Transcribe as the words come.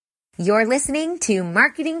You're listening to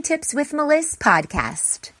Marketing Tips with Melissa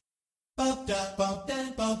podcast.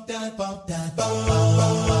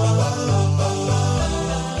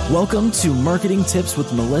 Welcome to Marketing Tips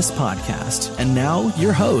with Melissa podcast. And now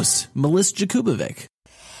your host, Melissa Jakubovic.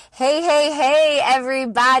 Hey,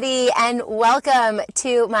 everybody, and welcome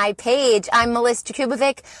to my page. I'm Melissa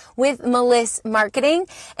Jakubovic with Melissa Marketing,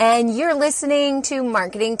 and you're listening to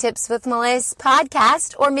Marketing Tips with Melissa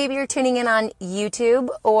podcast, or maybe you're tuning in on YouTube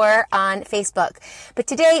or on Facebook. But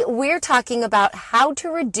today we're talking about how to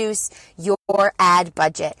reduce your ad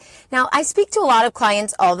budget. Now, I speak to a lot of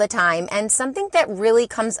clients all the time, and something that really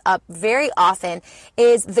comes up very often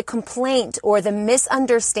is the complaint or the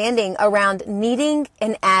misunderstanding around needing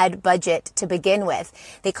an ad budget to begin with.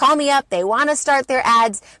 They call me up, they want to start their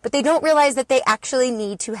ads, but they don't realize that they actually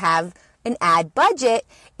need to have an ad budget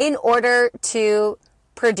in order to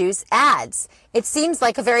produce ads. It seems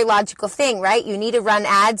like a very logical thing, right? You need to run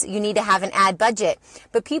ads, you need to have an ad budget.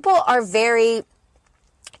 But people are very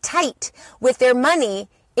tight with their money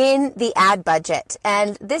in the ad budget.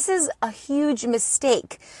 And this is a huge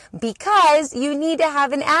mistake because you need to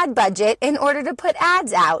have an ad budget in order to put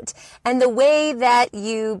ads out. And the way that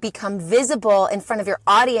you become visible in front of your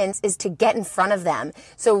audience is to get in front of them.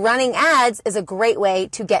 So running ads is a great way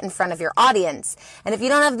to get in front of your audience. And if you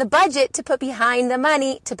don't have the budget to put behind the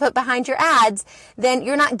money, to put behind your ads, then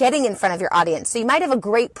you're not getting in front of your audience. So you might have a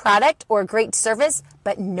great product or a great service,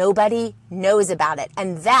 but nobody knows about it.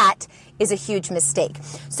 And that is a huge mistake.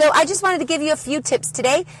 So I just wanted to give you a few tips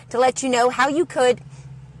today to let you know how you could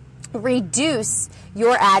reduce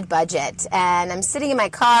your ad budget. And I'm sitting in my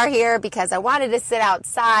car here because I wanted to sit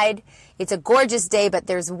outside. It's a gorgeous day, but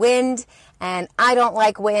there's wind, and I don't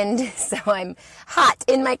like wind, so I'm hot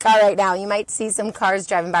in my car right now. You might see some cars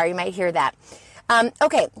driving by, or you might hear that.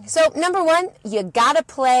 Okay, so number one, you gotta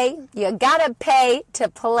pay to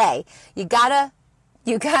play. You gotta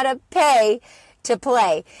pay to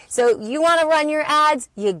play. So you want to run your ads,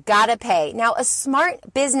 you gotta pay. Now, a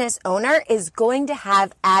smart business owner is going to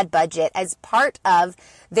have ad budget as part of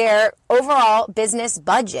their overall business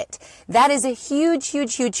budget. That is a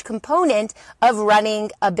huge component of running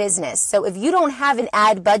a business. So if you don't have an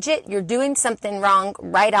ad budget, you're doing something wrong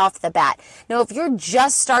right off the bat. Now, if you're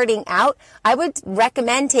just starting out, I would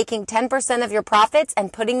recommend taking 10% of your profits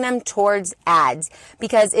and putting them towards ads,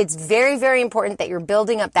 because it's very important that you're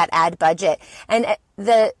building up that ad budget. And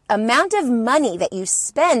the amount of money that you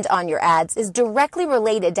spend on your ads is directly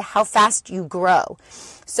related to how fast you grow.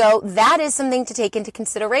 So that is something to take into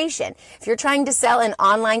consideration. If you're trying to sell an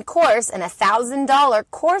online course, an $1,000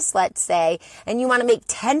 course, let's say, and you want to make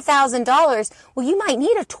 $10,000, well, you might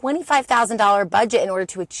need a $25,000 budget in order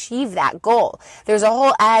to achieve that goal. There's a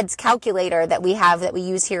whole ads calculator that we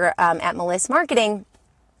use here at Melissa Marketing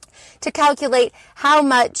to calculate how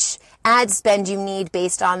much ad spend you need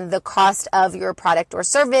based on the cost of your product or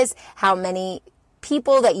service, how many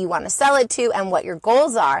people that you want to sell it to, and what your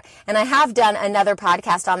goals are. And I have done another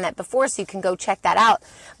podcast on that before, so you can go check that out.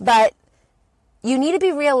 But you need to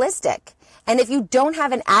be realistic. And if you don't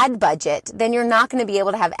have an ad budget, then you're not going to be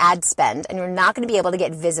able to have ad spend, and you're not going to be able to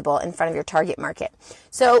get visible in front of your target market.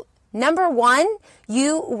 So number one,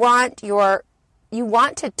 you want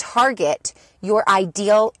to target your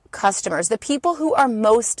ideal customers, the people who are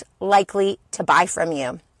most likely to buy from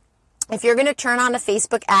you. If you're going to turn on a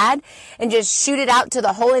Facebook ad and just shoot it out to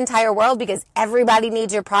the whole entire world because everybody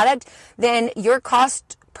needs your product, then your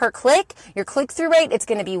cost per click, your click-through rate, it's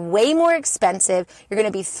going to be way more expensive. You're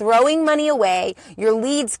going to be throwing money away. Your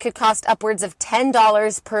leads could cost upwards of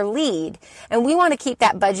 $10 per lead. And we want to keep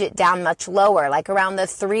that budget down much lower, like around the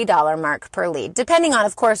 $3 mark per lead, depending on,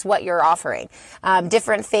 of course, what you're offering.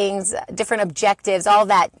 Different things, different objectives, all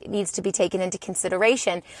that needs to be taken into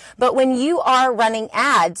consideration. But when you are running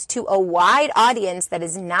ads to a wide audience that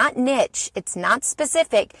is not niche, it's not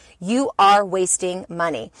specific, you are wasting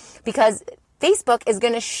money, because Facebook is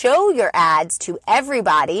going to show your ads to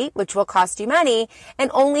everybody, which will cost you money,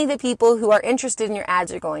 and only the people who are interested in your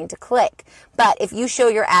ads are going to click. But if you show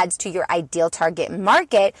your ads to your ideal target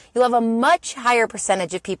market, you'll have a much higher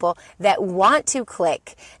percentage of people that want to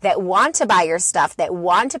click, that want to buy your stuff, that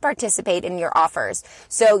want to participate in your offers.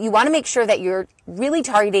 So you want to make sure that you're really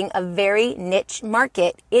targeting a very niche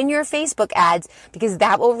market in your Facebook ads, because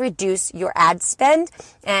that will reduce your ad spend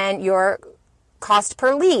and your cost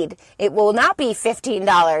per lead. It will not be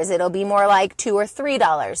 $15. It'll be more like $2 or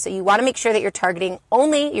 $3. So you want to make sure that you're targeting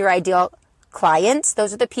only your ideal clients.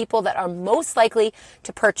 Those are the people that are most likely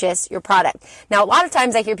to purchase your product. Now, a lot of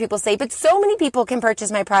times I hear people say, but so many people can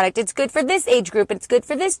purchase my product. It's good for this age group. It's good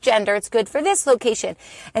for this gender. It's good for this location.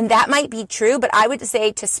 And that might be true, but I would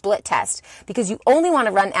say to split test, because you only want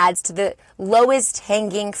to run ads to the lowest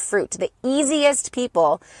hanging fruit, the easiest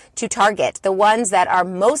people to target, the ones that are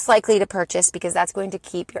most likely to purchase, because that's going to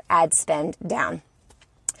keep your ad spend down.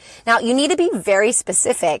 Now, you need to be very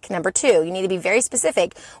specific. Number 2, you need to be very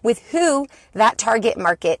specific with who that target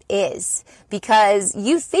market is, because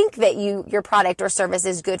you think that your product or service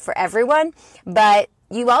is good for everyone, but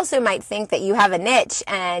you also might think that you have a niche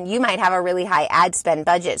and you might have a really high ad spend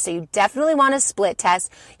budget. So you definitely want to split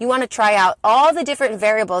test. You want to try out all the different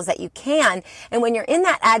variables that you can. And when you're in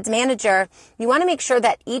that ads manager, you want to make sure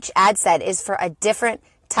that each ad set is for a different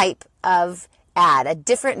type of ad, a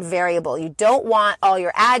different variable. You don't want all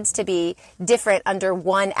your ads to be different under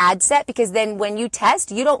one ad set, because then when you test,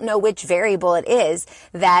 you don't know which variable it is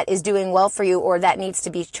that is doing well for you or that needs to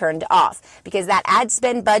be turned off, because that ad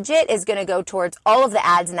spend budget is going to go towards all of the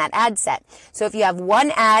ads in that ad set. So if you have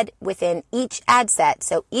one ad within each ad set,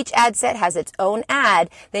 so each ad set has its own ad,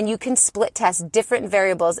 then you can split test different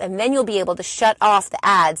variables, and then you'll be able to shut off the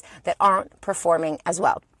ads that aren't performing as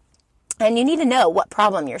well. And you need to know what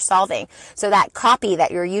problem you're solving. So that copy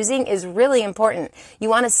that you're using is really important. You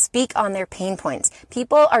want to speak on their pain points.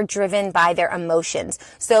 People are driven by their emotions.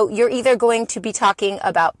 So you're either going to be talking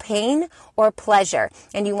about pain or pleasure.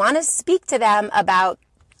 And you want to speak to them about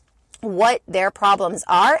what their problems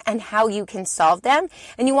are and how you can solve them.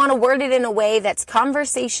 And you want to word it in a way that's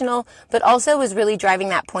conversational, but also is really driving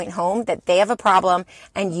that point home that they have a problem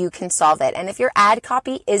and you can solve it. And if your ad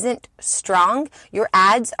copy isn't strong, your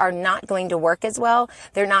ads are not going to work as well.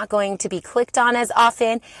 They're not going to be clicked on as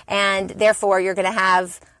often. And therefore, you're going to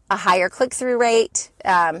have a higher click-through rate,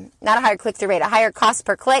 a higher cost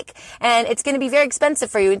per click. And it's going to be very expensive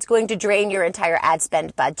for you. It's going to drain your entire ad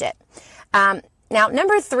spend budget. Now,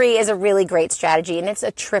 number 3 is a really great strategy, and it's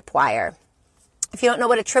a tripwire. If you don't know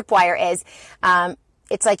what a tripwire is,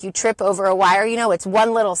 it's like you trip over a wire. It's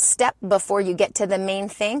one little step before you get to the main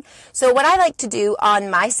thing. So what I like to do on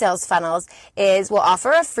my sales funnels is we'll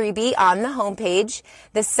offer a freebie on the homepage.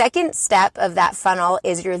 The second step of that funnel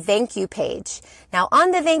is your thank you page. Now,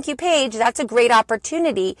 on the thank you page, that's a great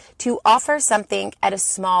opportunity to offer something at a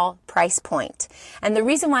small price point. And the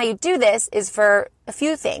reason why you do this is for a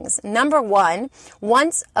few things. Number 1,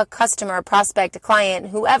 once a customer, a prospect, a client,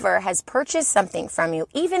 whoever has purchased something from you,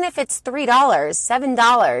 even if it's $3, $7,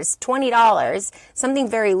 $20, something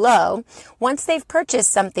very low, once they've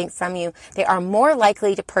purchased something from you, they are more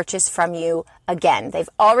likely to purchase from you again. They've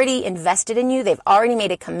already invested in you. They've already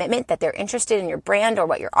made a commitment that they're interested in your brand or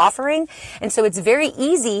what you're offering. And so it's very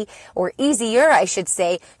easy, or easier, I should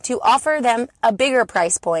say, to offer them a bigger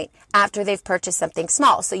price point after they've purchased something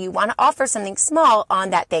small. So you want to offer something small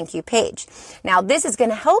on that thank you page. Now, this is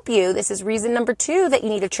going to help you. This is reason number 2 that you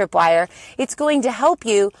need a tripwire. It's going to help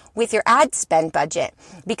you with your ad spend budget,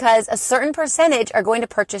 because a certain percentage are going to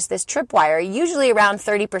purchase this tripwire. Usually around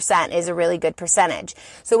 30% is a really good percentage.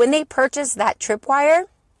 So when they purchase that tripwire,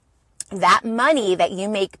 that money that you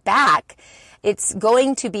make back, it's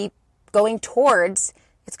going to be going towards,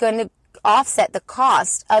 it's going to offset the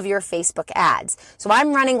cost of your Facebook ads. So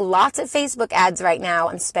I'm running lots of Facebook ads right now.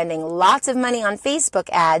 I'm spending lots of money on Facebook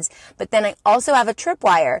ads, but then I also have a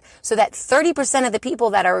tripwire so that 30% of the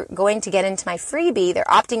people that are going to get into my freebie, they're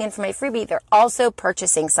opting in for my freebie, they're also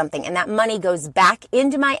purchasing something, and that money goes back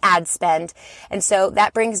into my ad spend. And so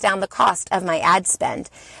that brings down the cost of my ad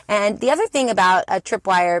spend. And the other thing about a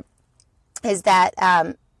tripwire is that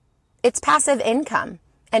it's passive income.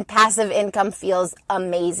 And passive income feels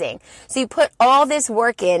amazing. So you put all this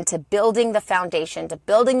work into building the foundation, to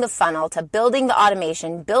building the funnel, to building the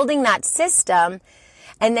automation, building that system,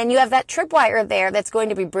 and then you have that tripwire there that's going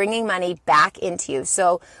to be bringing money back into you.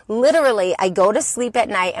 So literally, I go to sleep at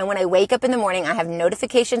night, and when I wake up in the morning, I have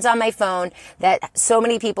notifications on my phone that so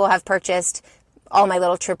many people have purchased all my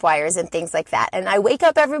little tripwires and things like that. And I wake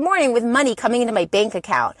up every morning with money coming into my bank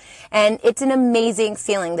account. And it's an amazing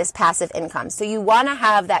feeling, this passive income. So you want to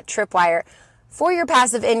have that tripwire for your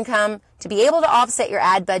passive income to be able to offset your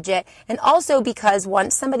ad budget. And also because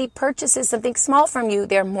once somebody purchases something small from you,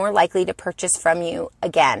 they're more likely to purchase from you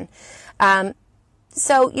again.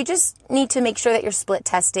 So you just need to make sure that you're split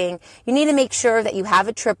testing. You need to make sure that you have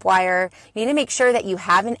a tripwire. You need to make sure that you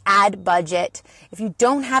have an ad budget. If you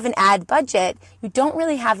don't have an ad budget, you don't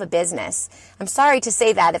really have a business. I'm sorry to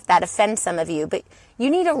say that if that offends some of you, but you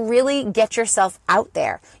need to really get yourself out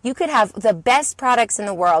there. You could have the best products in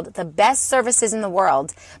the world, the best services in the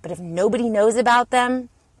world, but if nobody knows about them,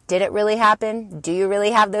 Did it really happen? Do you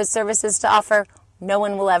really have those services to offer? No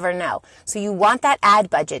one will ever know. So you want that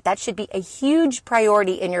ad budget. That should be a huge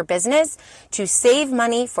priority in your business, to save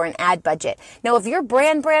money for an ad budget. Now, if you're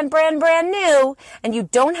brand new and you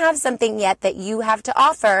don't have something yet that you have to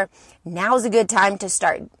offer, now's a good time to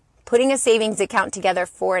start putting a savings account together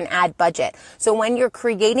for an ad budget. So when you're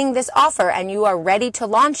creating this offer and you are ready to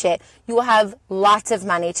launch it, you will have lots of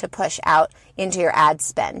money to push out into your ad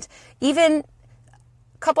spend. Even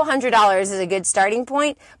couple $100 is a good starting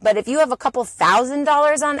point, but if you have a couple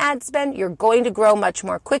 $1,000s on ad spend, you're going to grow much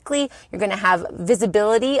more quickly. You're going to have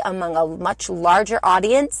visibility among a much larger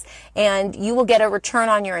audience, and you will get a return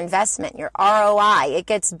on your investment, your ROI. It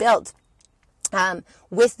gets built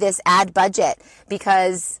with this ad budget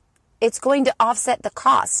because it's going to offset the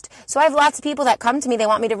cost. So I have lots of people that come to me, they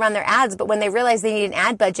want me to run their ads, but when they realize they need an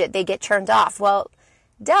ad budget, they get turned off. Well,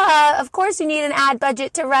 duh, of course you need an ad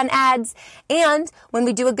budget to run ads. And when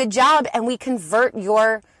we do a good job and we convert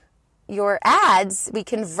your ads, we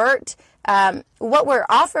convert what we're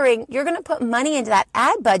offering, you're going to put money into that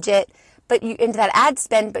ad budget, into that ad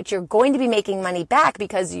spend, but you're going to be making money back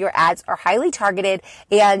because your ads are highly targeted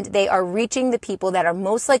and they are reaching the people that are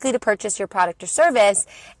most likely to purchase your product or service,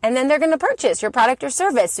 and then they're going to purchase your product or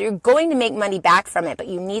service. So you're going to make money back from it, but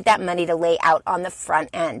you need that money to lay out on the front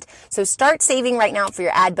end. So start saving right now for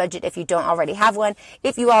your ad budget if you don't already have one.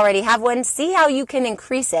 If you already have one, see how you can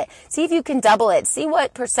increase it. See if you can double it. See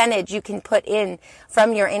what percentage you can put in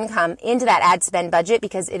from your income into that ad spend budget,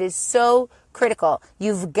 because it is so critical.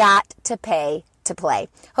 You've got to pay to play.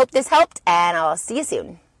 Hope this helped, and I'll see you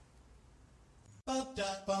soon.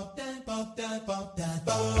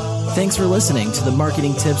 Thanks for listening to the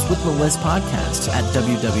Marketing Tips with Meliss podcast at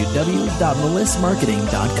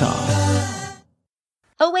www.melissmarketing.com.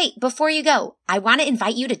 Oh, wait, before you go, I want to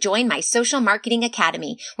invite you to join my Social Marketing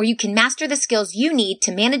Academy, where you can master the skills you need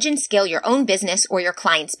to manage and scale your own business or your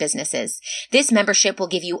clients' businesses. This membership will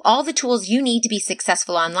give you all the tools you need to be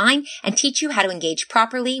successful online and teach you how to engage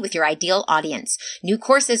properly with your ideal audience. New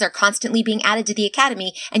courses are constantly being added to the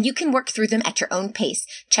Academy, and you can work through them at your own pace.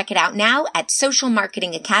 Check it out now at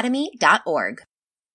socialmarketingacademy.org.